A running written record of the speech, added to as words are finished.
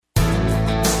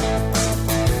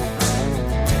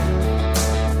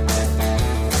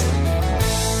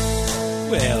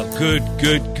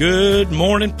Good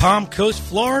morning, Palm Coast,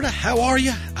 Florida. How are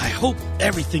you? I hope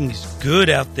everything is good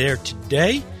out there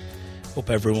today.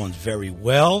 Hope everyone's very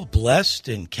well, blessed,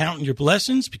 and counting your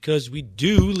blessings because we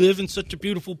do live in such a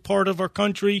beautiful part of our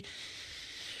country.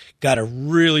 Got a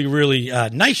really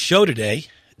nice show today.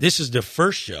 This is the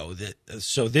first show.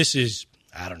 So this is,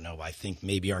 I don't know, I think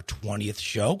maybe our 20th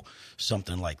show,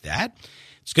 something like that.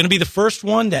 It's going to be the first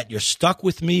one that you're stuck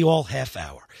with me all half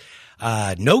hour.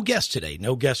 No guest today.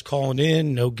 No guest calling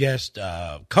in. No guest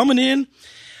coming in.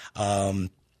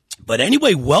 But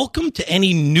anyway, welcome to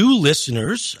any new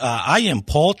listeners. I am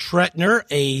Paul Tretner,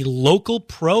 a local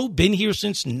pro. Been here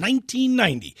since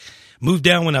 1990. Moved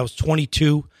down when I was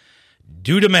 22.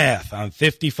 Do the math. I'm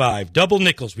 55. Double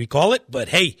nickels, we call it. But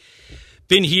hey,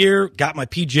 been here. Got my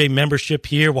PJ membership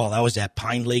here while I was at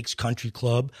Pine Lakes Country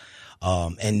Club.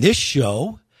 And this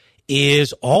show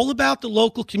is all about the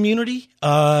local community,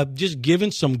 just giving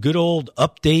some good old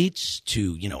updates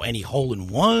to, any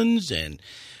hole-in-ones and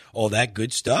all that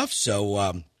good stuff.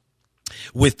 So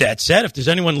with that said, if there's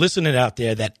anyone listening out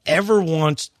there that ever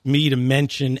wants me to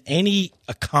mention any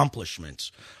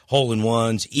accomplishments,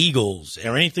 hole-in-ones, eagles,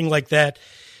 or anything like that,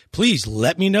 please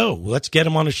let me know. Let's get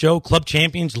them on the show. Club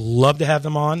champions, love to have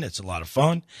them on. It's a lot of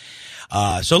fun.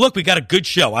 So look, we got a good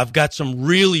show. I've got some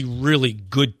really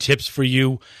good tips for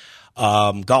you.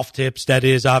 Golf tips, that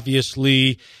is,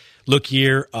 obviously. Look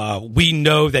here, we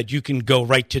know that you can go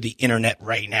right to the internet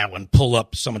right now and pull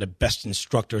up some of the best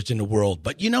instructors in the world.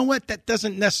 But you know what? That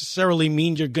doesn't necessarily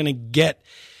mean you're going to get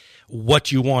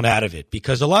what you want out of it.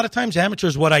 Because a lot of times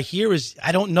amateurs, what I hear is,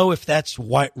 I don't know if that's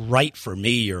right for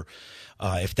me or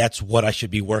if that's what I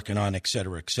should be working on, et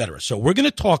cetera, et cetera. So we're going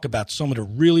to talk about some of the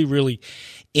really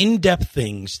in-depth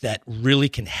things that really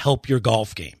can help your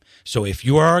golf game. So if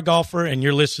you are a golfer and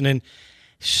you're listening,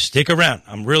 stick around.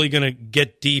 I'm really going to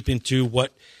get deep into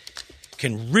what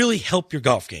can really help your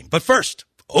golf game. But first,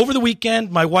 over the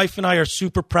weekend, my wife and I are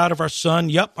super proud of our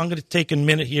son. Yep, I'm going to take a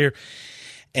minute here.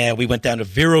 And we went down to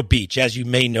Vero Beach. As you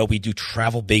may know, we do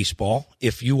travel baseball.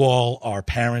 If you all are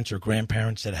parents or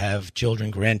grandparents that have children,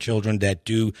 grandchildren that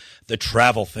do the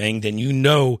travel thing, then you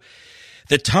know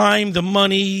the time, the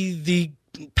money, the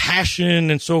passion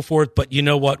and so forth. But you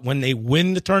know what? When they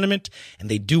win the tournament and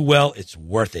they do well, it's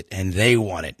worth it. And they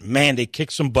won it. Man, they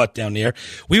kicked some butt down there.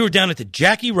 We were down at the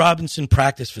Jackie Robinson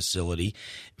practice facility,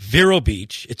 Vero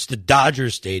Beach. It's the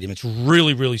Dodgers Stadium. It's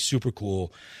really super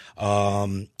cool.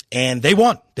 And they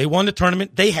won. They won the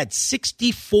tournament. They had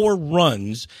 64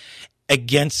 runs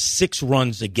against 6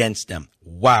 runs against them.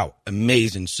 Wow,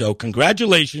 amazing. So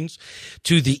congratulations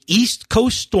to the East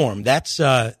Coast Storm. That's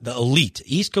the elite,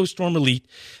 East Coast Storm elite.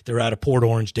 They're out of Port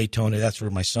Orange, Daytona. That's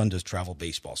where my son does travel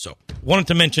baseball. So wanted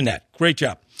to mention that. Great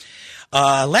job.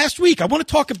 Last week, I want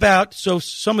to talk about, so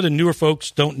some of the newer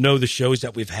folks don't know the shows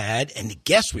that we've had and the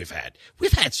guests we've had.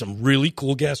 We've had some really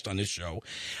cool guests on this show.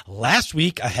 Last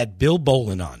week, I had Bill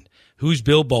Bolin on. Who's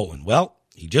Bill Bolin? Well,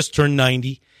 he just turned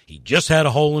 90. He just had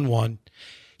a hole-in-one.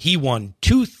 He won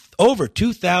over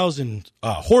 2,000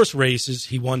 horse races.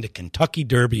 He won the Kentucky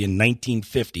Derby in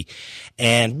 1950.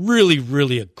 And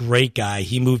really a great guy.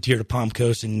 He moved here to Palm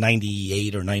Coast in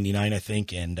 98 or 99, I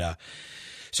think. And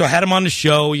so I had him on the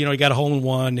show. He got a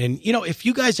hole-in-one. And, if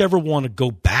you guys ever want to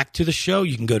go back to the show,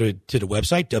 you can go to the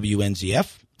website,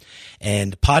 WNZF.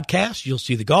 And the podcast, you'll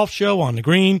see the golf show on the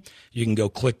green. You can go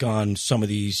click on some of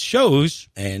these shows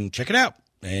and check it out.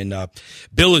 And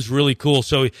Bill is really cool.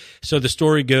 So the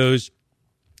story goes,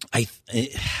 I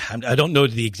don't know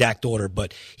the exact order,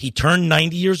 but he turned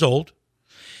 90 years old.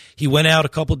 He went out a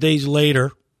couple days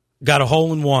later, got a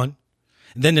hole-in-one.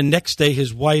 And then the next day,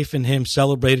 his wife and him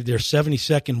celebrated their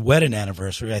 72nd wedding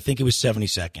anniversary. I think it was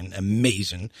 72nd.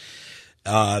 Amazing.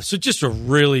 So just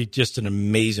an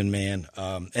amazing man,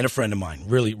 and a friend of mine.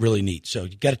 Really neat. So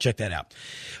you got to check that out.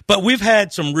 But we've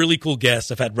had some really cool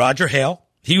guests. I've had Roger Hale.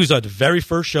 He was on the very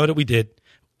first show that we did.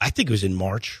 I think it was in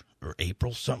March or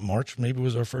April, March maybe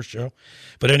was our first show.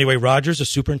 But anyway, Roger's a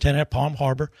superintendent at Palm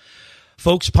Harbor.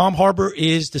 Folks, Palm Harbor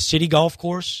is the city golf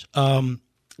course.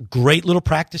 Great little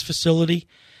practice facility.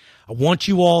 I want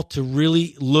you all to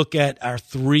really look at our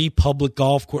 4 public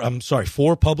golf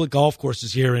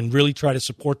courses here and really try to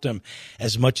support them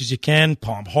as much as you can.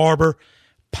 Palm Harbor,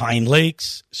 Pine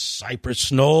Lakes,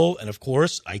 Cypress Knoll, and of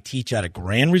course, I teach at a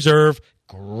Grand Reserve.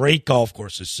 Great golf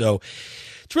courses. So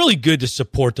it's really good to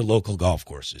support the local golf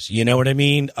courses. You know what I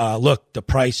mean? Look, the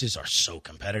prices are so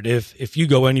competitive. If you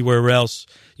go anywhere else,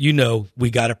 we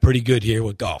got it pretty good here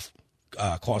with golf,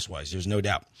 cost-wise. There's no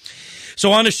doubt.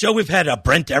 So on the show, we've had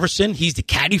Brent Everson. He's the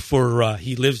caddy for,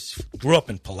 grew up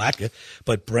in Palatka,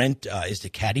 but Brent is the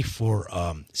caddy for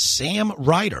Sam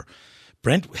Ryder.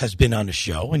 Brent has been on the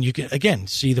show, and you can, again,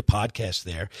 see the podcast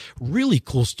there. Really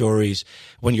cool stories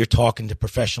when you're talking to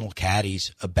professional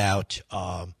caddies about,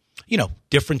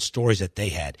 different stories that they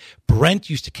had. Brent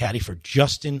used to caddy for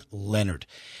Justin Leonard.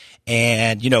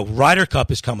 And, Ryder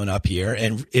Cup is coming up here.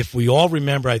 And if we all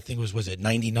remember, I think was it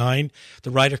 99,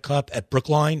 the Ryder Cup at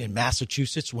Brookline in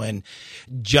Massachusetts, when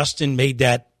Justin made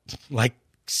that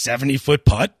 70-foot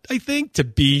putt, I think, to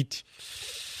beat,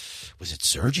 was it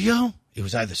Sergio? It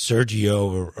was either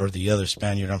Sergio or the other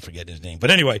Spaniard. I'm forgetting his name.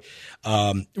 But anyway,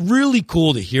 really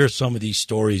cool to hear some of these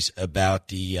stories about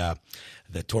the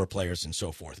tour players and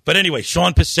so forth. But anyway,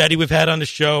 Sean Passetti we've had on the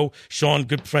show. Sean,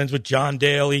 good friends with John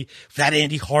Daly. We've had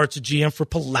Andy Hart's a GM for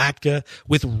Palatka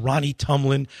with Ronnie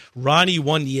Tumlin. Ronnie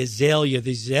won the Azalea.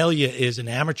 The Azalea is an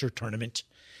amateur tournament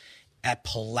at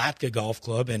Palatka Golf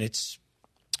Club, and it's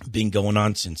been going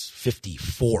on since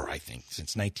 54, I think,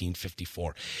 since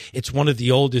 1954. It's one of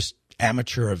the oldest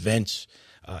amateur events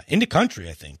in the country,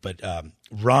 I think. But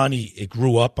Ronnie, it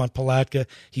grew up on Palatka.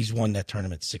 He's won that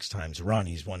tournament 6 times.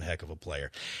 Ronnie's one heck of a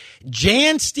player.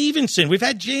 Jan Stevenson. We've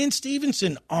had Jan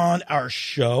Stevenson on our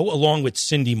show, along with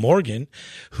Cindy Morgan,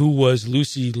 who was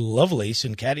Lucy Lovelace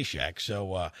in Caddyshack.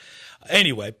 So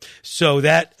anyway, so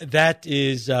that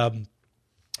is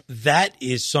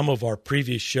some of our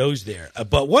previous shows there.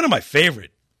 But one of my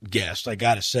favorite guests, I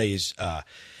got to say, is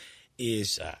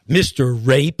Mr.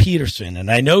 Ray Peterson.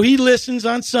 And I know he listens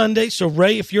on Sunday. So,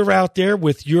 Ray, if you're out there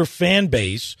with your fan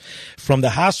base from the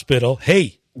hospital,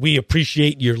 hey, we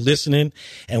appreciate your listening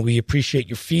and we appreciate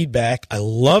your feedback. I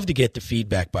love to get the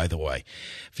feedback, by the way.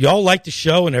 If y'all like the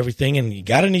show and everything and you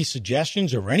got any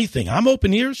suggestions or anything, I'm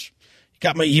open ears.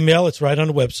 Got my email. It's right on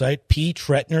the website,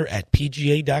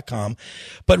 ptretner@pga.com.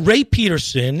 But Ray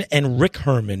Peterson and Rick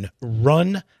Herman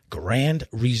run Grand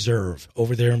Reserve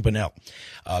over there in Bunnell.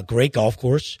 Great golf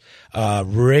course.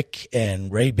 Rick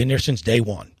and Ray been there since day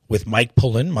one with Mike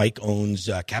Pullen. Mike owns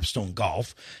Capstone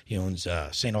Golf. He owns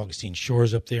St. Augustine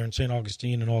Shores up there in St.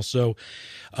 Augustine, and also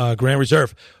Grand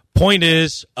Reserve. Point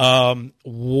is,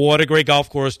 what a great golf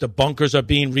course. The bunkers are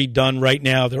being redone right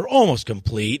now. They're almost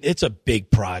complete. It's a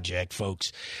big project,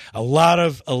 folks. A lot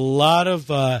of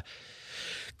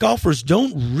golfers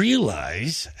don't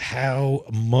realize how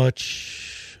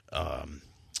much, how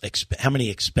many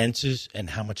expenses and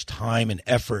how much time and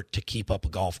effort to keep up a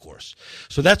golf course.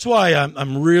 So that's why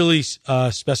I'm really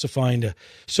specifying to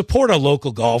support our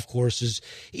local golf courses,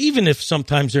 even if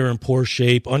sometimes they're in poor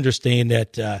shape. Understand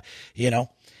that,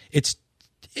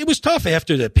 it was tough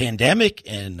after the pandemic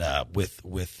and with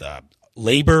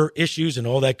labor issues and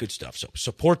all that good stuff. So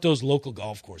support those local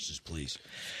golf courses, please.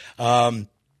 A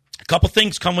couple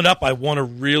things coming up I want to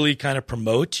really kind of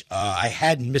promote. I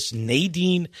had Miss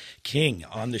Nadine King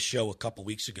on the show a couple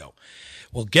weeks ago.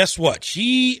 Well, guess what?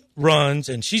 She runs,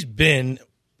 and she's been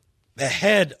the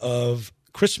head of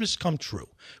Christmas Come True,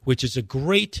 which is a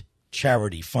great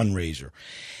charity fundraiser.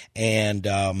 And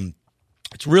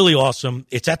it's really awesome.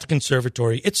 It's at the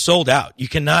conservatory. It's sold out. You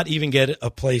cannot even get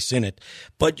a place in it,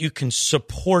 but you can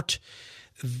support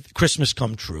Christmas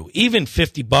Come True. Even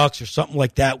 $50 or something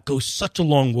like that goes such a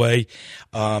long way.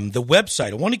 The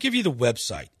website, I want to give you the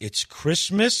website. It's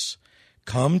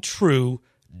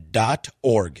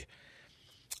christmascometrue.org.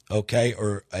 Okay.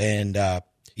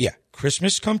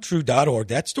 christmascometrue.org.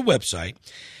 That's the website.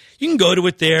 You can go to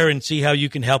it there and see how you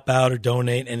can help out or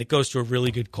donate, and it goes to a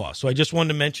really good cause. So I just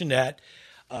wanted to mention that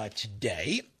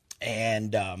today.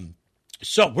 And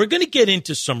so we're going to get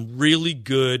into some really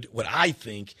good, what I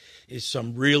think is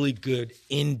some really good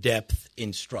in-depth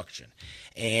instruction.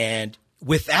 And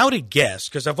without a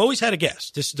guest, because I've always had a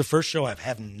guest. This is the first show I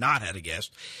have not had a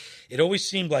guest. It always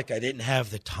seemed like I didn't have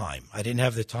the time. I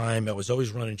was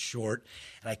always running short,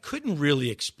 and I couldn't really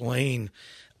explain,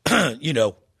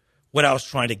 what I was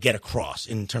trying to get across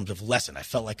in terms of lesson. I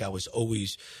felt like I was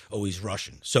always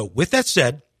rushing. So with that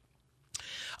said,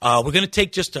 we're going to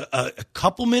take just a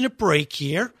couple-minute break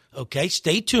here. Okay,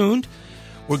 stay tuned.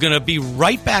 We're going to be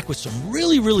right back with some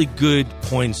really, really good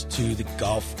points to the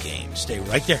golf game. Stay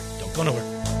right there. Don't go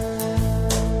nowhere.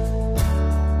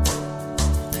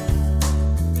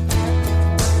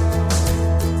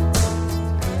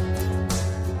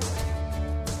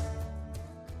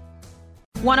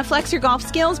 Want to flex your golf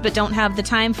skills but don't have the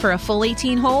time for a full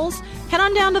 18 holes? Head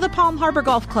on down to the Palm Harbor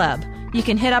Golf Club. You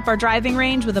can hit up our driving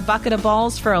range with a bucket of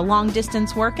balls for a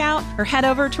long-distance workout, or head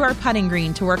over to our putting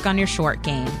green to work on your short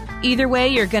game. Either way,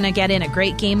 you're going to get in a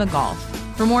great game of golf.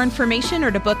 For more information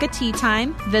or to book a tee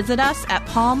time, visit us at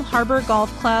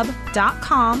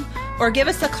palmharborgolfclub.com or give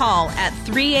us a call at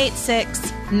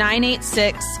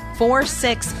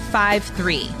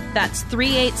 386-986-4653. That's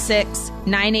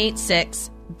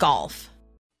 386-986-GOLF.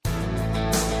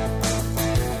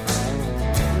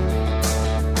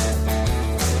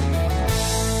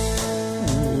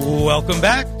 Welcome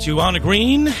back to On the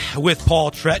Green with Paul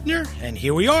Tretner, and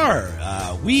here we are.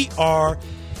 We are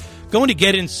going to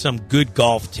get in some good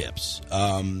golf tips.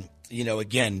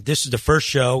 Again, this is the first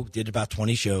show, did about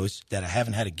 20 shows that I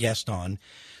haven't had a guest on,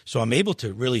 so I'm able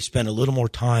to really spend a little more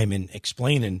time in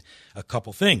explaining a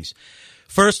couple things.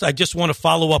 First, I just want to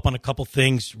follow up on a couple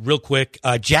things real quick.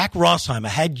 Jack Rossheim, I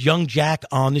had young Jack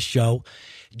on the show.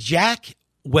 Jack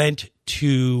went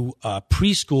to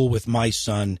preschool with my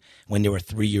son when they were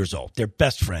 3 years old. They're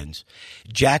best friends.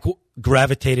 Jack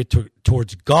gravitated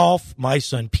towards golf. My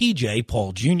son, PJ,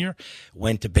 Paul Jr.,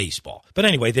 went to baseball. But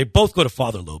anyway, they both go to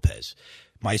Father Lopez.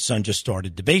 My son just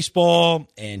started the baseball,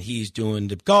 and he's doing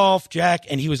the golf, Jack,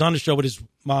 and he was on the show with his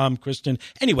mom, Kristen.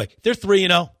 Anyway, they're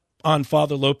 3-0 on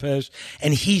Father Lopez,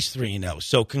 and he's 3-0.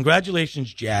 So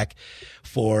congratulations, Jack,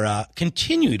 for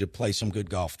continuing to play some good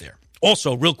golf there.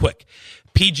 Also, real quick,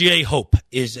 PGA Hope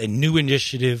is a new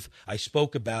initiative. I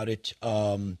spoke about it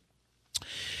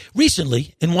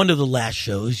recently in one of the last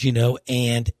shows,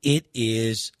 and it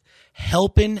is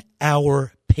helping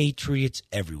our patriots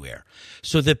everywhere.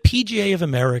 So the PGA of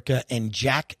America and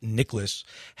Jack Nicklaus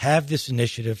have this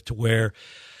initiative to where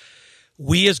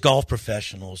we as golf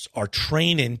professionals are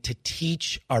training to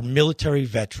teach our military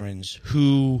veterans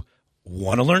who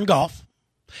want to learn golf,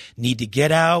 need to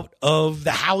get out of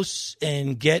the house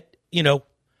and get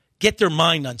their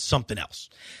mind on something else.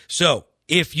 So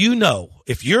if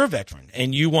you're a veteran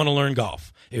and you want to learn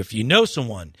golf, if you know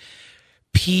someone,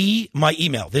 my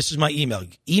email. This is my email.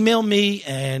 Email me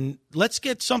and let's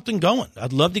get something going.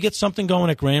 I'd love to get something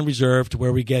going at Grand Reserve to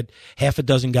where we get half a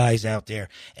dozen guys out there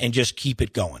and just keep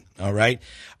it going. All right.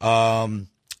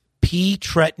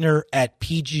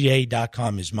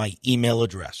 ptretner@pga.com is my email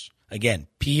address. Again,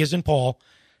 P as in Paul,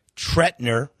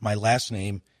 Tretner, my last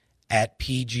name,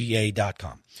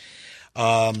 @pga.com.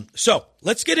 So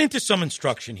let's get into some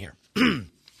instruction here.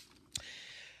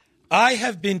 I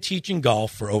have been teaching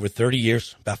golf for over 30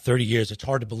 years, about 30 years. It's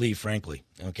hard to believe, frankly,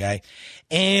 okay?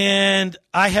 And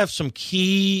I have some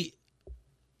key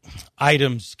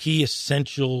items, key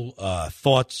essential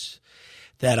thoughts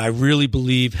that I really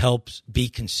believe helps be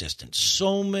consistent.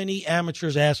 So many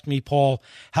amateurs ask me, Paul,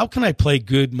 how can I play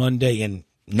good Monday and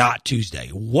not Tuesday?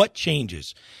 What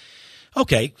changes?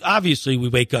 Okay, obviously we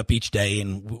wake up each day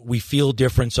and we feel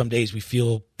different. Some days we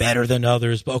feel better than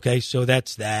others. Okay, so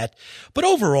that's that. But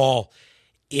overall,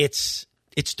 it's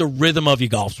the rhythm of your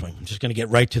golf swing. I'm just going to get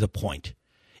right to the point.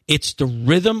 It's the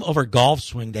rhythm of our golf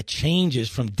swing that changes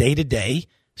from day to day,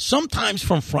 sometimes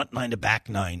from front nine to back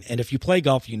nine. And if you play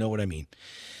golf, you know what I mean.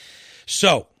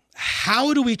 So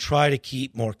how do we try to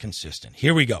keep more consistent?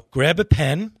 Here we go. Grab a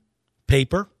pen,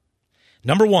 paper.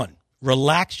 Number one,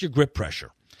 relax your grip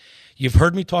pressure. You've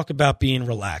heard me talk about being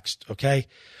relaxed, okay?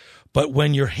 But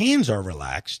when your hands are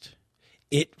relaxed,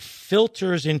 it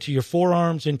filters into your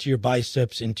forearms, into your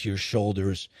biceps, into your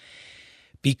shoulders.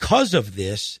 Because of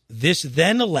this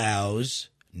then allows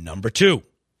number two,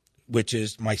 which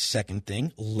is my second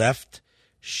thing, left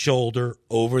shoulder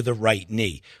over the right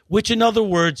knee, which in other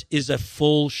words is a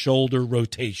full shoulder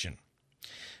rotation,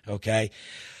 okay?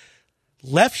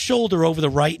 Left shoulder over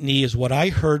the right knee is what I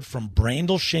heard from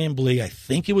Brandel Chambly. I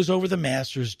think it was over the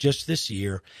Masters just this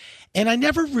year. And I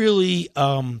never really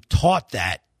taught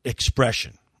that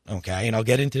expression, okay? And I'll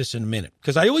get into this in a minute.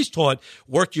 Because I always taught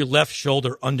work your left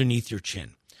shoulder underneath your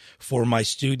chin for my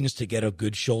students to get a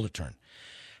good shoulder turn.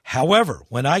 However,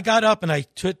 when I got up and I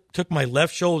took my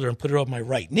left shoulder and put it over my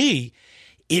right knee,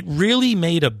 it really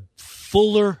made a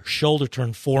fuller shoulder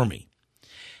turn for me.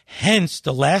 Hence,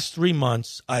 the last 3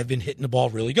 months, I've been hitting the ball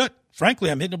really good.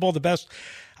 Frankly, I'm hitting the ball the best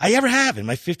I ever have in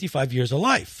my 55 years of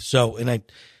life. So,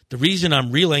 the reason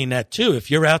I'm relaying that too,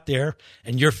 if you're out there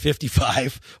and you're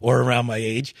 55 or around my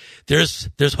age, there's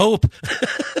hope.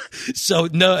 So,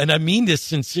 no, and I mean this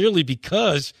sincerely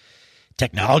because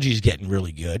technology is getting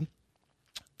really good.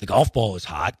 The golf ball is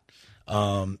hot.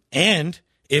 And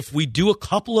if we do a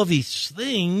couple of these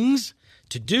things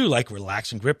to do, like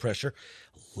relaxing grip pressure,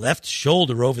 left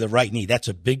shoulder over the right knee. That's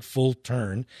a big full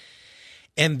turn.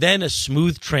 And then a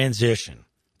smooth transition.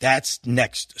 That's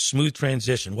next, smooth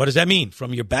transition. What does that mean?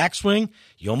 From your backswing,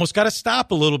 you almost got to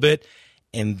stop a little bit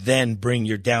and then bring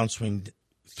your downswing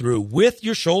through with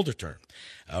your shoulder turn.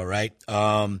 All right.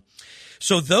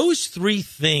 So those three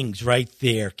things right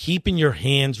there, keeping your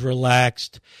hands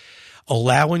relaxed,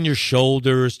 allowing your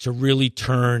shoulders to really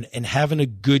turn, and having a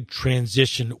good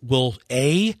transition will,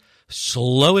 A,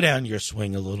 slow down your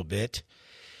swing a little bit.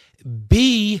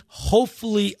 B,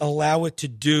 hopefully allow it to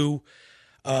do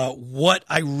what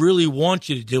I really want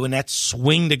you to do, and that's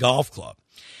swing the golf club.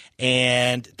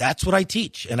 And that's what I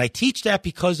teach. And I teach that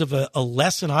because of a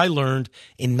lesson I learned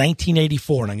in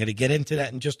 1984. And I'm going to get into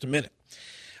that in just a minute.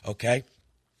 Okay.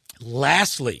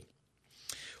 Lastly,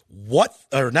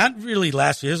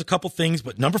 there's a couple things,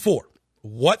 but number 4,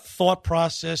 what thought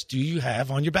process do you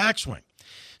have on your backswing?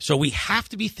 So we have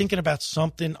to be thinking about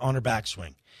something on our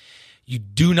backswing. You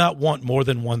do not want more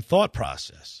than one thought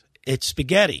process. It's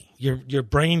spaghetti. Your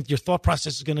brain, your thought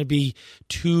process is going to be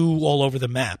too all over the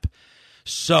map.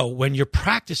 So when you're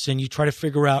practicing, you try to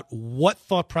figure out what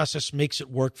thought process makes it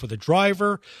work for the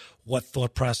driver, what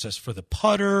thought process for the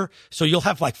putter. So you'll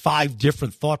have like 5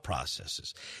 different thought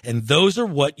processes. And those are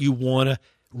what you want to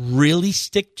really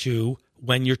stick to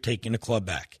when you're taking a club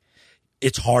back.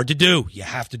 It's hard to do. You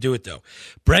have to do it, though.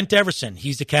 Brent Everson,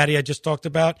 he's the caddy I just talked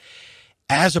about.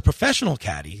 As a professional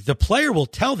caddy, the player will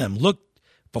tell them, look,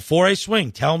 before I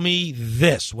swing, tell me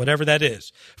this, whatever that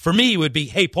is. For me, it would be,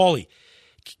 hey, Paulie,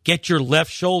 get your left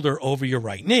shoulder over your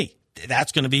right knee.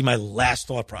 That's going to be my last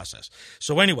thought process.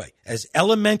 So anyway, as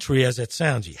elementary as it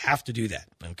sounds, you have to do that,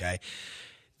 okay?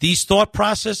 These thought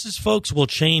processes, folks, will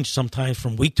change sometimes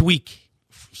from week to week,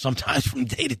 sometimes from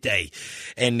day to day.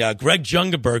 And Greg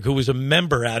Jungenberg, who was a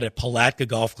member out at Palatka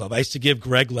Golf Club, I used to give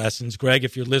Greg lessons. Greg,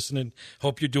 if you're listening,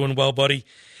 hope you're doing well, buddy.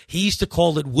 He used to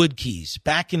call it wood keys.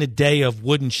 Back in the day of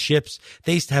wooden ships,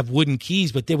 they used to have wooden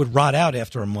keys, but they would rot out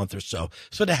after a month or so.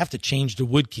 So they have to change the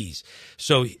wood keys.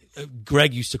 So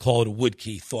Greg used to call it a wood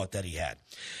key thought that he had.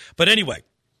 But anyway,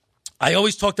 I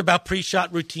always talked about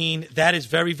pre-shot routine. That is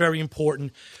very, very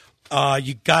important.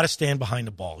 You got to stand behind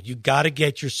the ball. You got to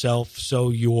get yourself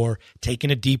so you're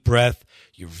taking a deep breath.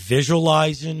 You're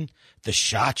visualizing the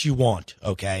shot you want,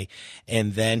 okay,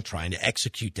 and then trying to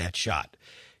execute that shot.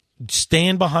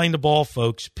 Stand behind the ball,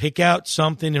 folks. Pick out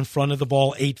something in front of the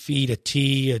ball, 8 feet, a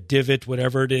tee, a divot,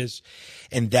 whatever it is,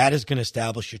 and that is going to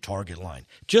establish your target line.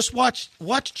 Just watch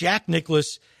Jack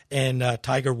Nicklaus and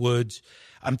Tiger Woods.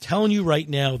 I'm telling you right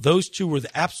now, those two were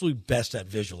the absolute best at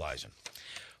visualizing.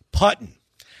 Putting.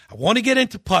 I want to get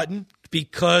into putting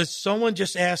because someone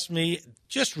just asked me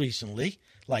just recently,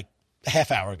 like a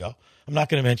half hour ago. I'm not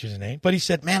going to mention his name, but he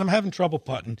said, man, I'm having trouble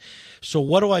putting. So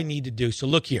what do I need to do? So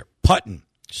look here, putting.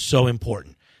 So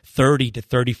important. 30 to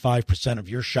 35% of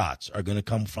your shots are going to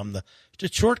come from the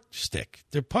short stick,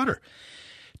 the putter.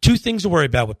 2 things to worry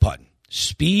about with putting,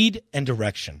 speed and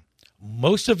direction.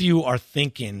 Most of you are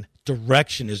thinking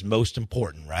direction is most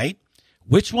important, right?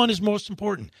 Which one is most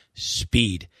important?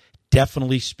 Speed.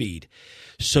 Definitely speed.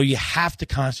 So you have to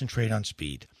concentrate on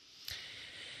speed.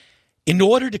 In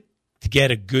order to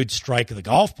get a good strike of the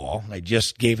golf ball, and I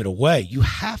just gave it away, you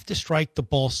have to strike the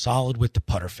ball solid with the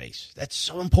putter face. That's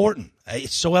so important.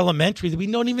 It's so elementary that we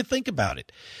don't even think about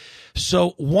it.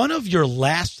 So one of your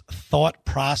last thought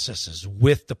processes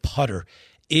with the putter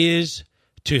is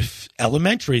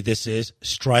this is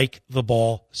strike the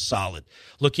ball solid.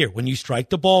 Look here, when you strike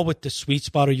the ball with the sweet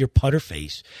spot of your putter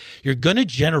face, you're going to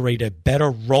generate a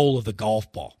better roll of the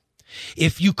golf ball.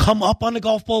 If you come up on the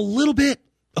golf ball a little bit,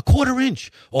 a quarter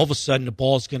inch, all of a sudden the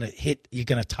ball is going to hit, you're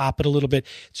going to top it a little bit.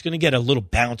 It's going to get a little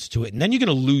bounce to it, and then you're going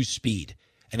to lose speed.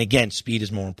 And again, speed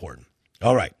is more important.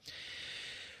 All right.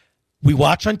 We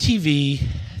watch on TV,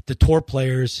 the tour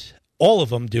players, all of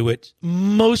them do it,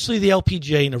 mostly the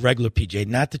LPGA and the regular PGA,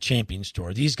 not the Champions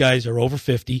Tour. These guys are over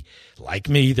 50, like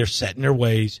me. They're set in their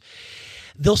ways.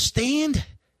 They'll stand,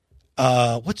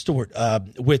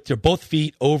 with their both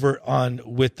feet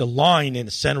with the line in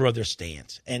the center of their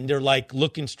stance, and they're like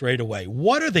looking straight away.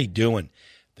 What are they doing?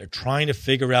 They're trying to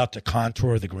figure out the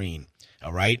contour of the green,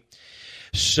 all right?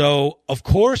 So, of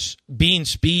course, you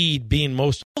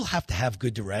still have to have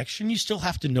good direction. You still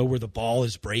have to know where the ball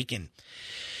is breaking.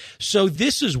 So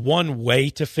this is one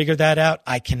way to figure that out.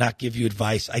 I cannot give you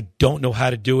advice. I don't know how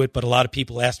to do it, but a lot of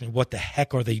people ask me, what the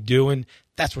heck are they doing?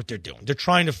 That's what they're doing. They're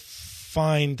trying to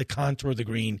find the contour of the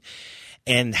green,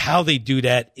 and how they do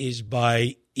that is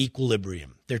by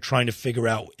equilibrium. They're trying to figure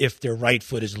out if their right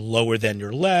foot is lower than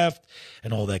your left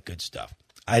and all that good stuff.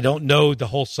 I don't know the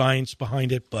whole science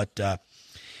behind it, but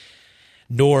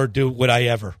nor would I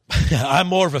ever. I'm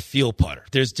more of a field putter.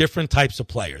 There's different types of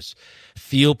players.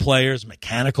 Field players,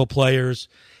 mechanical players.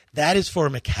 That is for a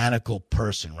mechanical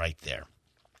person right there.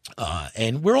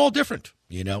 And we're all different,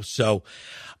 So,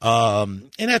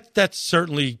 and that's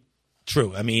certainly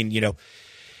true. I mean,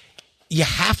 you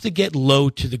have to get low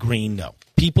to the green, though.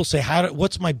 People say,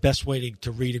 what's my best way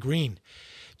to read a green?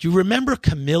 Do you remember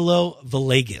Camilo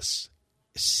Villegas?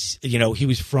 He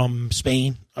was from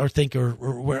Spain, or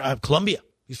Colombia.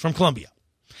 He's from Colombia.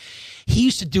 He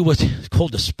used to do what's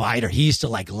called a spider. He used to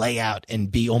lay out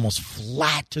and be almost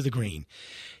flat to the green.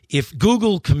 If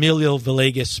Google Camilo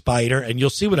Villegas spider, and you'll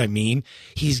see what I mean,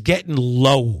 he's getting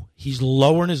low. He's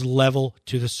lowering his level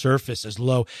to the surface as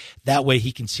low. That way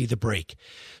he can see the break.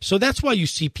 So that's why you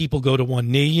see people go to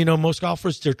one knee. You know, most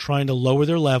golfers, they're trying to lower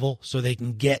their level so they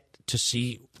can get to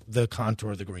see the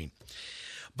contour of the green.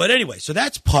 But anyway, so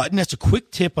that's putting. That's a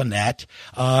quick tip on that.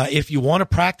 If you want to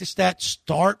practice that,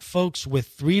 start, folks, with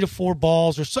 3 to 4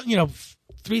 balls or something,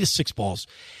 3 to 6 balls.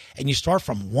 And you start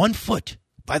from 1 foot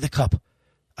by the cup.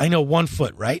 I know 1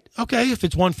 foot, right? Okay, if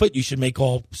it's 1 foot, you should make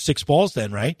all 6 balls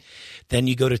then, right? Then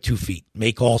you go to 2 feet,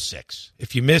 make all 6.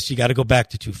 If you miss, you got to go back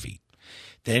to 2 feet.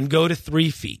 Then go to 3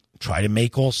 feet. Try to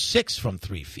make all 6 from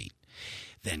 3 feet.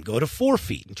 Then go to 4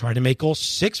 feet and try to make all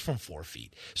 6 from 4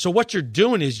 feet. So what you're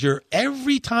doing is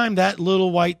every time that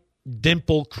little white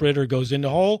dimple critter goes in the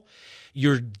hole,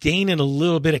 you're gaining a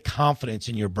little bit of confidence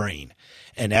in your brain.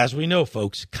 And as we know,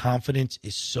 folks, confidence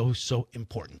is so, so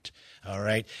important. All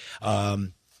right.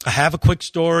 I have a quick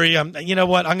story. You know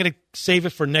what? I'm going to save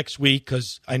it for next week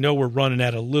because I know we're running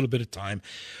out a little bit of time.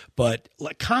 But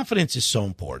confidence is so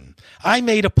important. I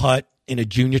made a putt in a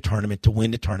junior tournament to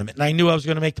win the tournament, and I knew I was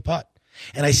going to make the putt.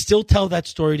 And I still tell that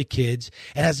story to kids.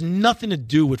 It has nothing to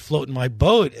do with floating my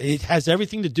boat. It has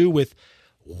everything to do with,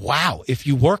 wow, if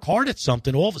you work hard at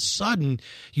something, all of a sudden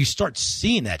you start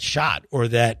seeing that shot or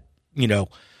that,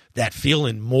 that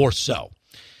feeling more so.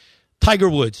 Tiger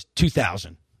Woods,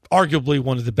 2000, arguably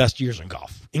one of the best years in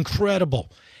golf.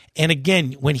 Incredible. And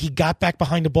again, when he got back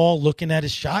behind the ball looking at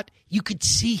his shot, you could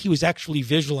see he was actually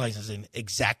visualizing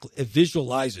exactly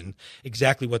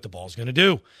what the ball's going to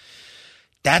do.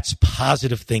 That's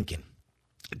positive thinking.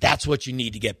 That's what you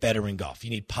need to get better in golf.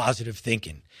 You need positive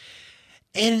thinking.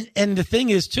 And the thing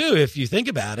is, too, if you think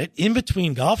about it, in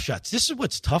between golf shots, this is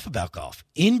what's tough about golf.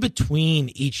 In between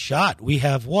each shot, we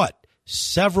have what?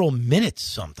 Several minutes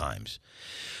sometimes.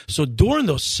 So during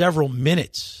those several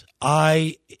minutes,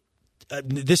 put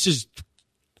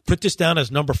this down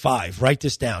as number 5. Write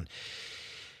this down.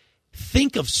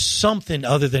 Think of something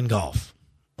other than golf.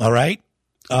 All right?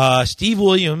 Steve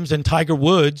Williams and Tiger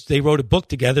Woods, they wrote a book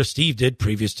together. Steve did,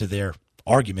 previous to their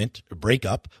argument or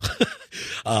breakup,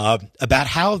 about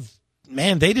how,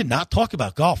 they did not talk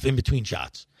about golf in between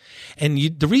shots. And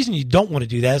the reason you don't want to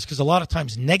do that is because a lot of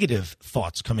times negative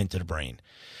thoughts come into the brain.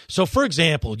 So, for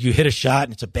example, you hit a shot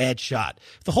and it's a bad shot.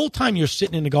 The whole time you're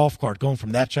sitting in the golf cart going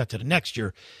from that shot to the next,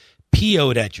 you're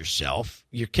PO'd at yourself,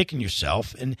 you're kicking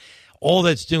yourself, and all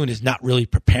that's doing is not really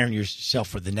preparing yourself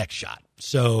for the next shot.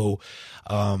 So,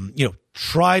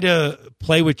 try to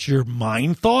play with your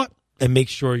mind thought and make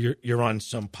sure you're on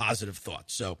some positive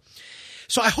thoughts. So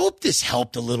I hope this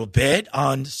helped a little bit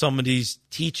on some of these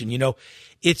teaching.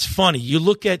 It's funny. You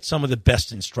look at some of the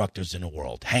best instructors in the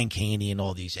world, Hank Haney and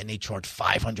all these, and they charge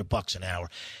 $500 an hour.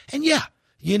 And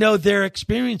their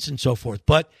experience and so forth.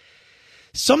 But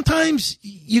sometimes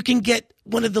you can get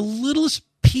one of the littlest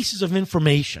pieces of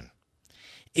information.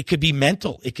 It could be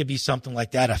mental. It could be something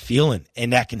like that, a feeling,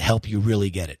 and that can help you really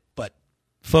get it. But,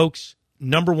 folks,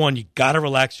 number 1, you got to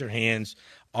relax your hands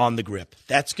on the grip.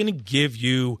 That's going to give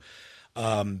you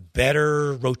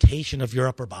better rotation of your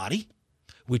upper body,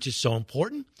 which is so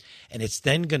important. And it's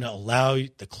then going to allow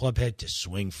the club head to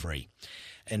swing free.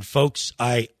 And, folks,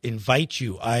 I invite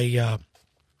you, I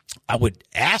would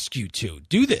ask you to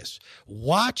do this.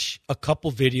 Watch a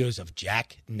couple videos of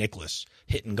Jack Nicklaus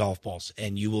hitting golf balls,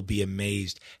 and you will be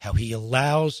amazed how he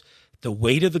allows the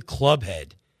weight of the club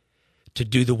head to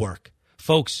do the work.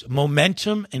 Folks,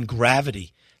 momentum and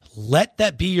gravity, let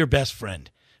that be your best friend,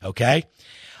 okay?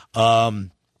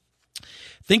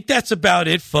 Think that's about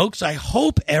it, folks. I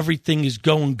hope everything is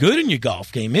going good in your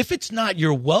golf game. If it's not,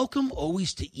 you're welcome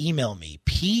always to email me,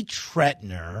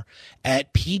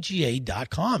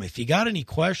 ptretner@pga.com. If you got any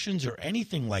questions or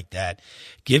anything like that,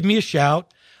 give me a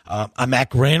shout. I'm at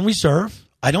Grand Reserve.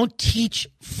 I don't teach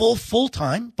full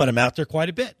time, but I'm out there quite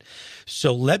a bit.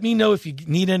 So let me know if you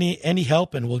need any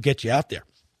help, and we'll get you out there.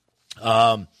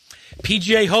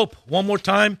 PGA Hope, one more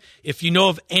time. If you know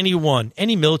of anyone,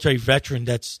 any military veteran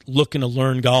that's looking to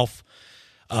learn golf,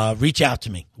 reach out to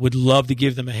me. Would love to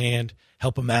give them a hand,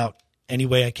 help them out any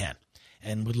way I can,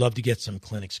 and would love to get some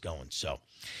clinics going. So,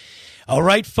 all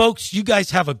right, folks, you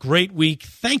guys have a great week.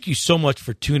 Thank you so much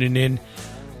for tuning in.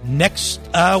 Next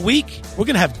week, we're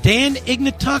going to have Dan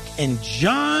Ignatuk and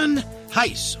John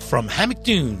Heiss from Hammock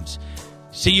Dunes.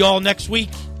 See you all next week.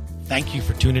 Thank you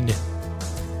for tuning in.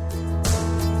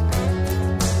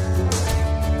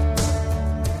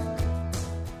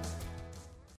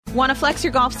 Want to flex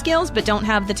your golf skills but don't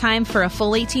have the time for a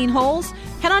full 18 holes?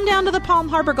 Head on down to the Palm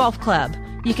Harbor Golf Club.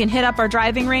 You can hit up our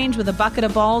driving range with a bucket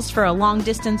of balls for a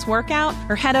long-distance workout,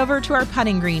 or head over to our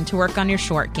putting green to work on your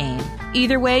short game.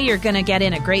 Either way, you're going to get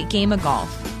in a great game of golf.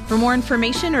 For more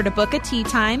information or to book a tee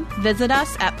time, visit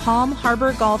us at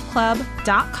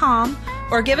palmharborgolfclub.com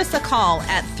or give us a call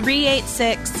at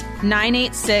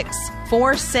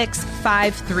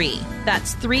 386-986-4653.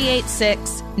 That's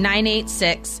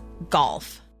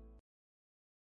 386-986-GOLF.